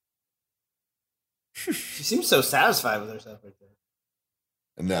 She seems so satisfied with herself right there.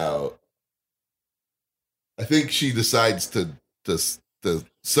 And now, I think she decides to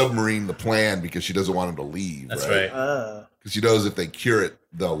submarine the plan because she doesn't want him to leave. That's right. Because she knows if they cure it,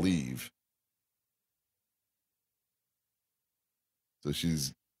 they'll leave. So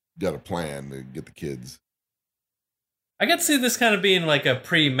she's got a plan to get the kids. I could see this kind of being like a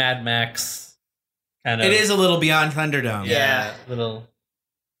pre-Mad Max kind of. It is a little beyond Thunderdome. Yeah. little.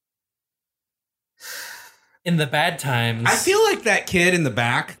 In the bad times, I feel like that kid in the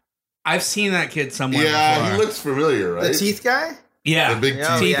back, I've seen that kid somewhere Yeah, before. he looks familiar, right? The teeth guy? yeah. The big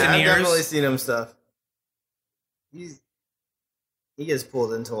Yeah, teeth. Teeth and I've ears. definitely seen him stuff. He gets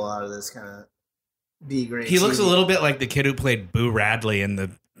pulled into a lot of this kind of B grade. He looks a little bit like the kid who played Boo Radley in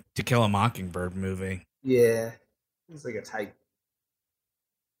the To Kill a Mockingbird movie. Yeah. He's like a type.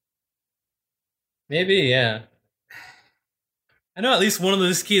 maybe, yeah. I know at least one of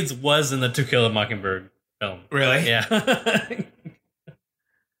those kids was in the To Kill a Mockingbird film. Really? Yeah. I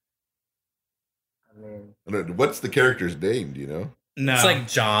mean, I don't know, what's the character's name? Do you know? No. It's like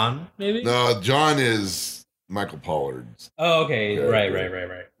John, maybe. No, John is Michael Pollard's. Oh, okay. Yeah, Right.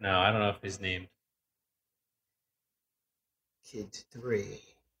 yeah. No, I don't know if he's named. Kid 3.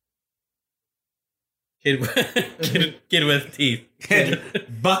 Kid with teeth.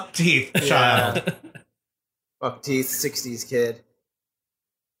 Buck teeth child. Buck teeth, 60s kid.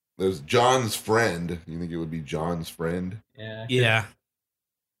 There's John's friend. You think it would be John's friend? Yeah. Yeah.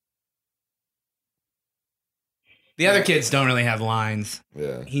 The other kids don't really have lines.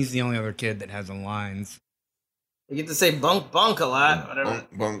 Yeah. He's the only other kid that has the lines. You get to say bunk bunk a lot. Whatever.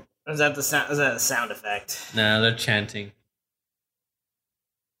 Bunk, bunk. Or is that the sound? Is that a sound effect? No, they're chanting.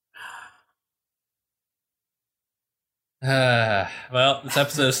 Well, this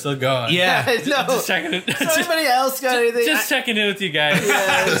episode is still going. Yeah. I know. Just checking it. Does anybody else got anything? Just checking in with you guys.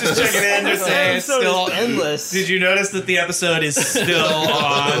 Yeah, Just checking in to say it's still endless. Did you notice that the episode is still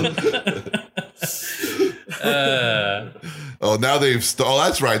on? Oh, now they've. Oh,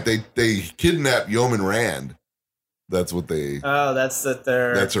 that's right. They kidnapped Yeoman Rand. That's what they. Oh, that's that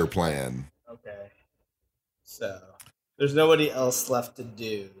they're. That's her plan. Okay. So there's nobody else left to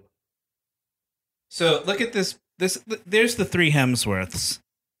do. So look at this. There's the three Hemsworths.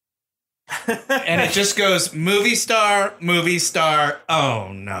 And it just goes movie star.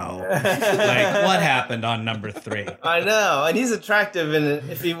 Oh no! Like what happened on number 3? I know, and he's attractive, and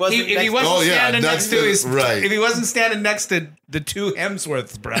if he wasn't, If he next- wasn't Oh, yeah, standing that's next to the- his, right. if he wasn't standing next to the two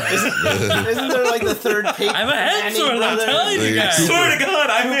Hemsworths brothers, isn't there like the third Peyton I'm a Manning Hemsworth, I'm brother? telling you guys. swear to God,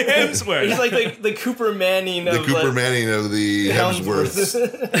 I'm the Hemsworth. He's like the Cooper Manning The of Cooper like, Manning of the Hemsworths.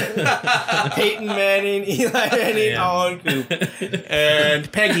 Peyton Manning, Eli Manning, Yeah. Alan Coop. and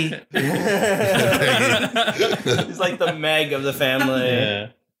Peggy. He's like the Meg of the family. Yeah.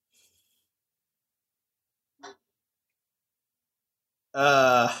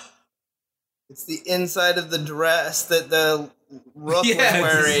 It's the inside of the dress that the Rook Yeah, was it's the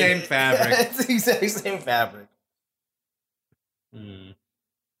wearing. same fabric. It's the exact same fabric. Hmm.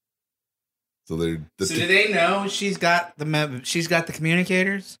 So they're So do they know she's got the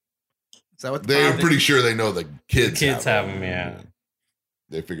communicators? Is that what the they're problem pretty is? sure they know the kids. Kids have them, yeah.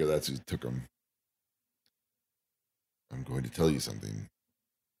 They figure that's who took them. I'm going to tell you something.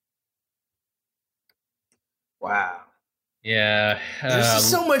 Wow. Yeah. There's just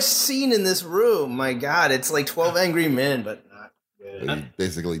so much scene in this room. My God, it's like 12 Angry Men, but not good. He's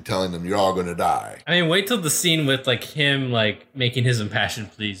basically telling them you're all going to die. I mean, wait till the scene with like him like making his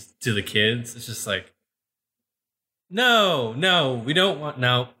impassioned pleas to the kids. It's just like, no, we don't want.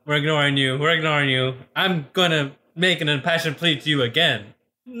 No, we're ignoring you. We're ignoring you. I'm gonna make an impassioned plea to you again.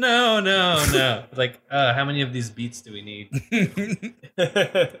 No. It's like, how many of these beats do we need?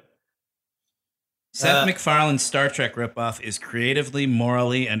 Seth MacFarlane's Star Trek ripoff is creatively,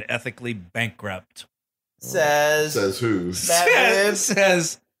 morally, and ethically bankrupt. Says who?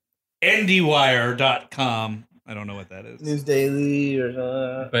 Says IndieWire.com. I don't know what that is. News Daily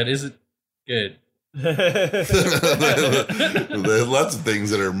or But is it good? There's lots of things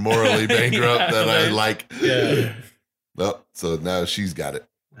that are morally bankrupt that I like. Yeah. Well, so now she's got it.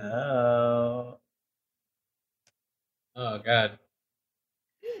 Oh. Oh God.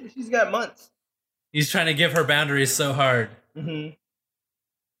 She's got months. He's trying to give her boundaries so hard. Mm-hmm.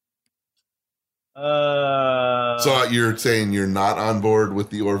 So you're saying you're not on board with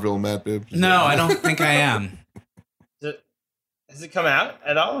the Orville Matt Bibbs? No, I don't think I am. Has it come out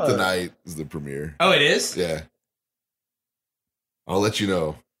at all? Tonight is the premiere. Oh, it is? Yeah. I'll let you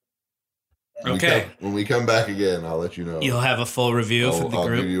know. Okay. When we come back again, I'll let you know. You'll have a full review for the I'll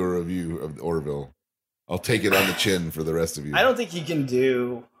group. give you a review of Orville. I'll take it on the chin for the rest of you. I don't think he can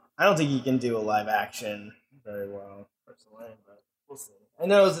do a live action very well, personally, but we'll see. I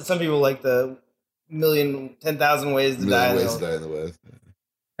know that some people like the 10,000 Ways to Die. Million Ways to Die in the West.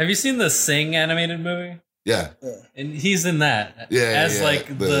 Have you seen the Sing animated movie? Yeah. And he's in that. Yeah. As yeah.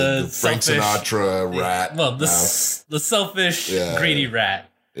 like the Frank selfish, Sinatra rat. Well, the mouse. the selfish, Yeah. greedy rat,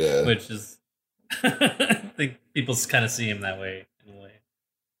 Yeah. which is I think people kind of see him that way in a way.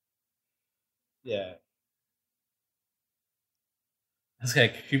 Yeah. This guy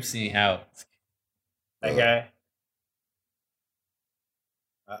creeps me out. That guy.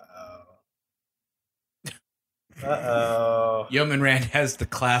 Uh-oh. Yeoman Rand has the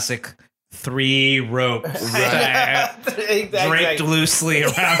classic 3 ropes Exactly. draped loosely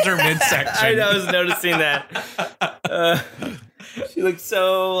around her midsection. I was noticing that. She looks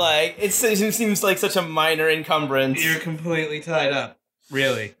so like it seems like such a minor encumbrance. You're completely tied up.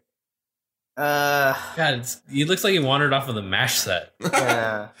 Really. God, he looks like he wandered off of the MASH set.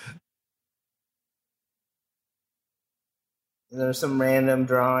 Yeah. There's some random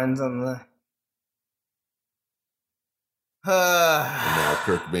drawings on the. And now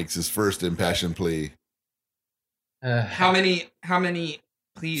Kirk makes his first impassioned plea. How many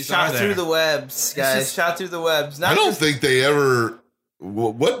please are Shot there? through the webs, guys. Shot through the webs. I don't think they ever.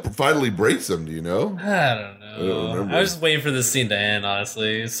 What finally breaks them? Do you know? I don't know. I don't remember. I was just waiting for this scene to end,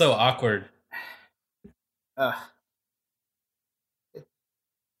 honestly. It's so awkward.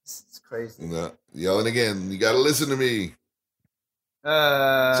 It's crazy. No, yelling again. You got to listen to me.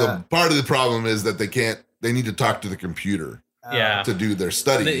 So So part of the problem is that they need to talk to the computer Yeah. to do their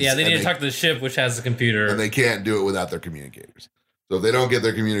studies. They need and to talk to the ship, which has a computer. and they can't do it without their communicators. So if they don't get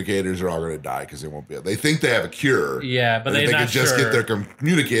their communicators, they're all going to die because they won't be able. They think they have a cure. Yeah, but and if they're they not could just sure. get their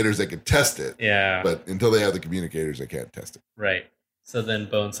communicators, they could test it. Yeah, But until they have the communicators, they can't test it. right. So then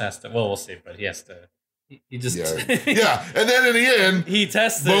Bones has to. Well, we'll see, but he has to. He just. Yeah, yeah. And then in the end, He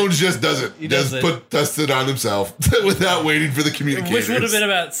tests it, Bones just does it. He Just does it. tests it on himself without waiting for the communicators. which would have been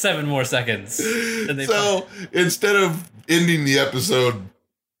about 7 more seconds. than they So instead of ending the episode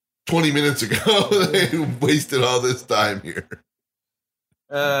 20 minutes ago, they wasted all this time here.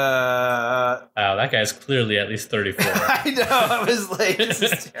 Wow, that guy's clearly at least 34. I know. I was like, this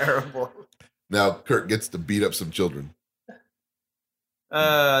is terrible. Now Kirk gets to beat up some children.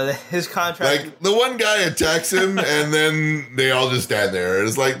 His contract. Like the one guy attacks him, and then they all just stand there.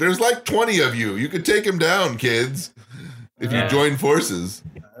 It's like there's like 20 of you. You could take him down, kids, if you Yeah. join forces.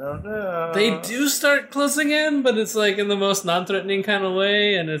 I don't know. They do start closing in, but it's like in the most non-threatening kind of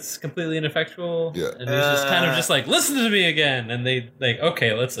way, and it's completely ineffectual. Yeah. And he's just kind of just like, listen to me again. And they like,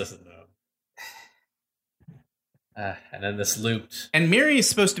 okay, let's listen to him. And then this looped. And Miri is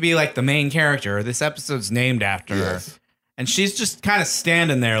supposed to be like the main character. This episode's named after her. Yes. And she's just kind of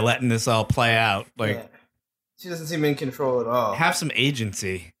standing there letting this all play out. Like, Yeah. She doesn't seem in control at all. have some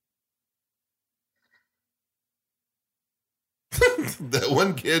agency. That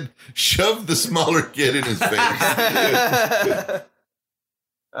one kid shoved the smaller kid in his face.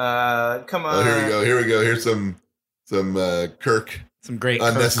 Come on. Oh, here we go. Here's some Kirk Some great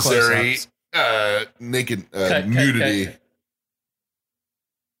Kirk unnecessary close-ups. naked Cut, nudity. cut.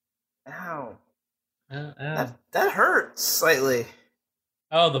 Ow. Ow. That hurts slightly.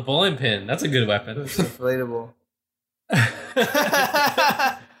 Oh, the bowling pin. That's a good weapon. It's inflatable.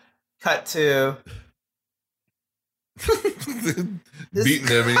 Cut to Beating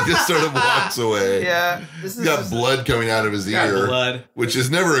him, and he just sort of walks away. yeah. This He's got blood coming out of his Got ear, blood. which is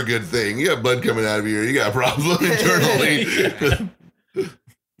never a good thing. You got blood coming out of your ear, you got a problem internally.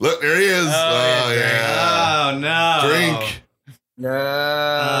 Look, there he is. Oh, yeah. Oh no. Drink. No.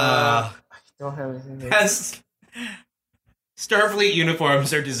 I don't have anything. That's Starfleet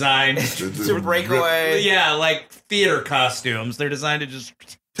uniforms are designed To break away. yeah, like theater costumes. They're designed to just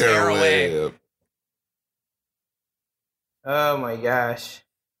Tear away. Yep. Oh my gosh.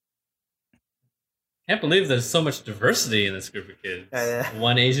 Can't believe there's so much diversity in this group of kids. Yeah.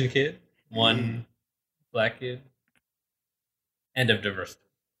 One Asian kid, one black kid. End of diversity.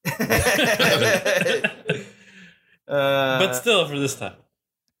 But still, for this time.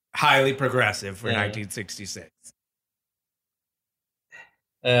 highly progressive for Yeah. 1966.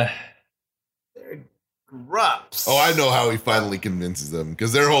 They're grups. Oh, I know how he finally convinces them,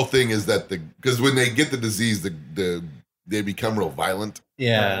 because their whole thing is that because when they get the disease, they become real violent.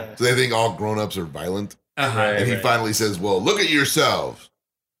 Yeah. So they think all grown-ups are violent. Uh-huh. Right. And he finally says, well, look at yourselves.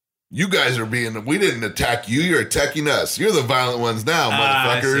 You guys are we didn't attack you, you're attacking us. You're the violent ones now,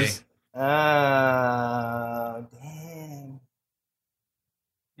 Ah, I motherfuckers. see. Damn.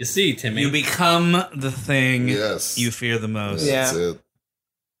 You see, Timmy. You become the thing Yes. you fear the most. Yeah. That's it.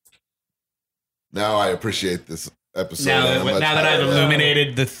 Now I appreciate this episode. Now, on a much now that I've higher level.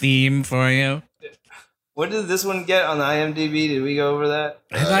 illuminated the theme for you. What did this one get on the IMDb? Did we go over that?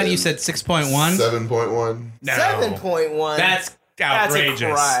 I thought you said 6.1. 7.1. No. 7.1. That's That's outrageous.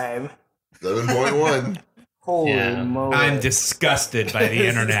 a crime. 7.1. Holy Yeah. moly. I'm disgusted by the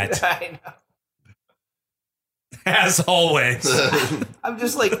internet, I know. as always. I'm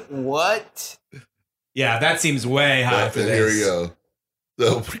just like, what? Yeah, that seems way high And for this. here we go.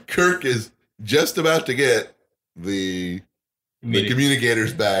 So Kirk is just about to get the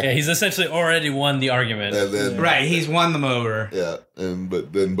communicators back. Yeah, he's essentially already won the argument. And then Right, he's won them over. yeah,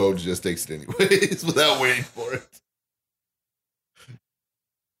 but then Bones just takes it anyways without waiting for it.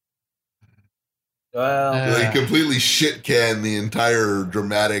 Well, They completely shit can the entire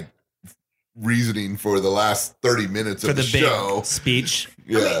dramatic reasoning for the last 30 minutes For of the the big show. speech.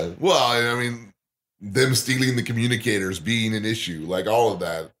 Yeah. Well, I mean, them stealing the communicators being an issue, like all of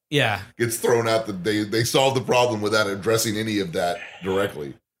that Yeah. gets thrown out. They solve the problem without addressing any of that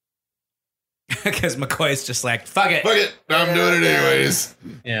directly. Because McCoy's just like, fuck it. Fuck it, I'm doing it anyways.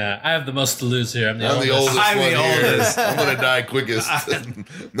 Yeah, I have the most to lose here. I'm the I'm the oldest I'm one the here. oldest. I'm gonna die quickest.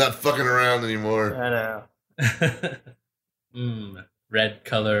 Not fucking around anymore. I know. Red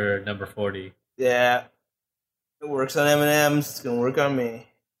color number 40. Yeah. It works on M&M's. It's going to work on me.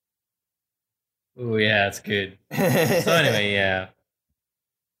 Oh yeah, it's good. So anyway, yeah.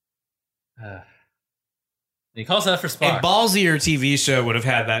 He calls out for A Spock. ballsier TV show would have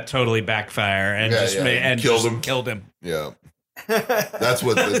had that totally backfire and Yeah, just yeah, killed him. Yeah, that's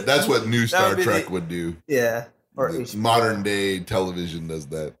what new Star would be Trek the- would do. Yeah. Or The HBO. modern day television does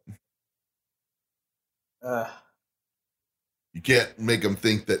that. You can't make them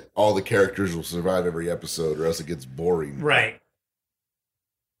think that all the characters will survive every episode, or else it gets boring. Right.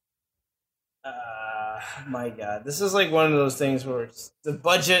 My God. This is like one of those things where the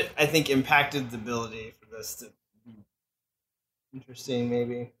budget, I think, impacted the ability for this to be interesting,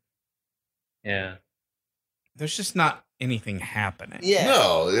 maybe. Yeah. There's just not anything happening. Yeah.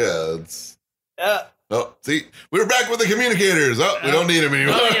 No, yeah, it's. Uh, Oh, see, we're back with the communicators. Oh, we don't need them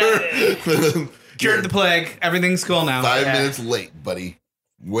anymore. Cured the plague. Everything's cool now. 5 Yeah. minutes late, buddy.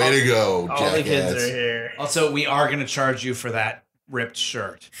 Way to go, all the kids jackass. are here. Also, we are going to charge you for that ripped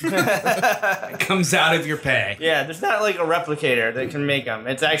shirt. It comes out of your pay. Yeah, there's not like a replicator that can make them.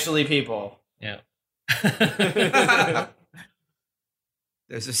 It's actually people. Yeah.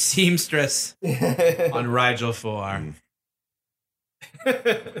 There's a seamstress on Rigel 4.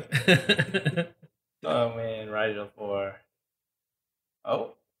 Oh man, Rigel 4.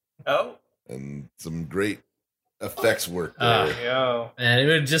 Oh. And some great effects work there. There you go. And it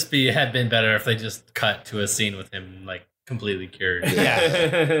would just had been better if they just cut to a scene with him like completely cured.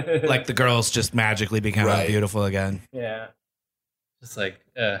 Yeah. Like the girls just magically becoming Right. beautiful again. Yeah. Just like,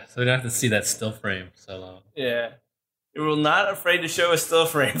 so we don't have to see that still frame so long. Yeah. You were not afraid to show a still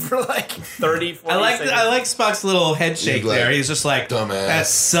frame for like 30, 40 seconds. I like Spock's little head shake He's like, there. He's just like, dumbass. that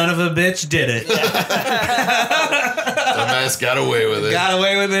son of a bitch did it. Dumbass got away with it. Got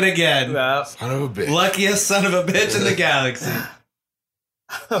away with it again. Well, Son of a bitch. Luckiest son of a bitch in the galaxy.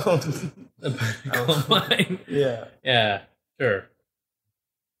 Coal mine. Yeah. Yeah, sure.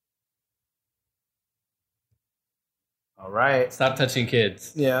 All right. Stop touching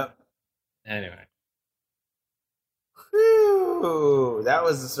kids. Yeah. Anyway. Whew, that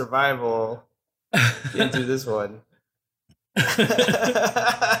was a survival. Didn't do this one.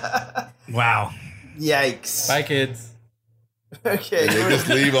 Wow. Yikes. Bye, kids. Okay. And they just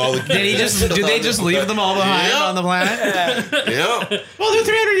leave all the kids. Did he just? Do they just leave them all behind Yep. on the planet? Yep. Well, they're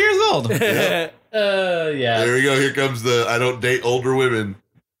 300 years old. Yeah. There we go. Here comes the I don't date older women.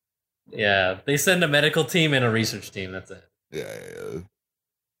 Yeah. They send a medical team and a research team. That's it. Yeah.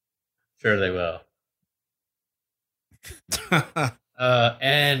 Sure, they will.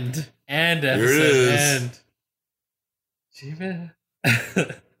 End episode. Here it is. End. Achievement.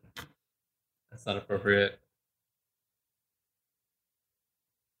 That's not appropriate.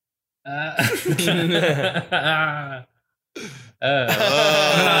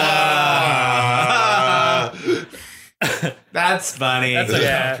 That's funny. That's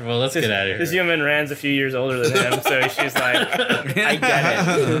Yeah. uncomfortable. Let's get out of This here. human Rand's a few years older than him, so she's like, I get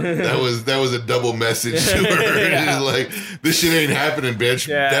it. That was a double message to her. Yeah. She's like, this shit ain't happening, bitch.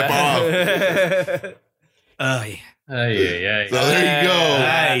 Step off. Yeah. Yeah. So there you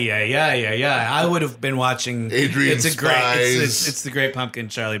go. Yeah. I would have been watching. Adrian It's a great. Spies. It's the Great Pumpkin,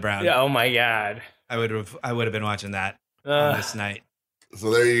 Charlie Brown. Yeah, oh my god. I would have been watching that on this night.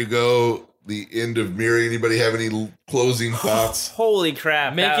 So there you go. The end of Miri. Anybody have any closing thoughts? Holy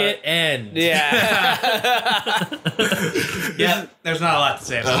crap. Make that- it end. Yeah. Yeah, there's not a lot to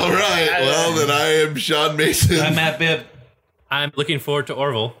say about All right. Well, then I am Sean Mason. it. I'm Matt Bibb. I'm looking forward to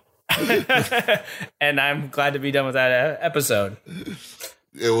Orville. And I'm glad to be done with that episode. And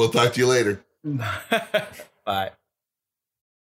we'll talk to you later. Bye.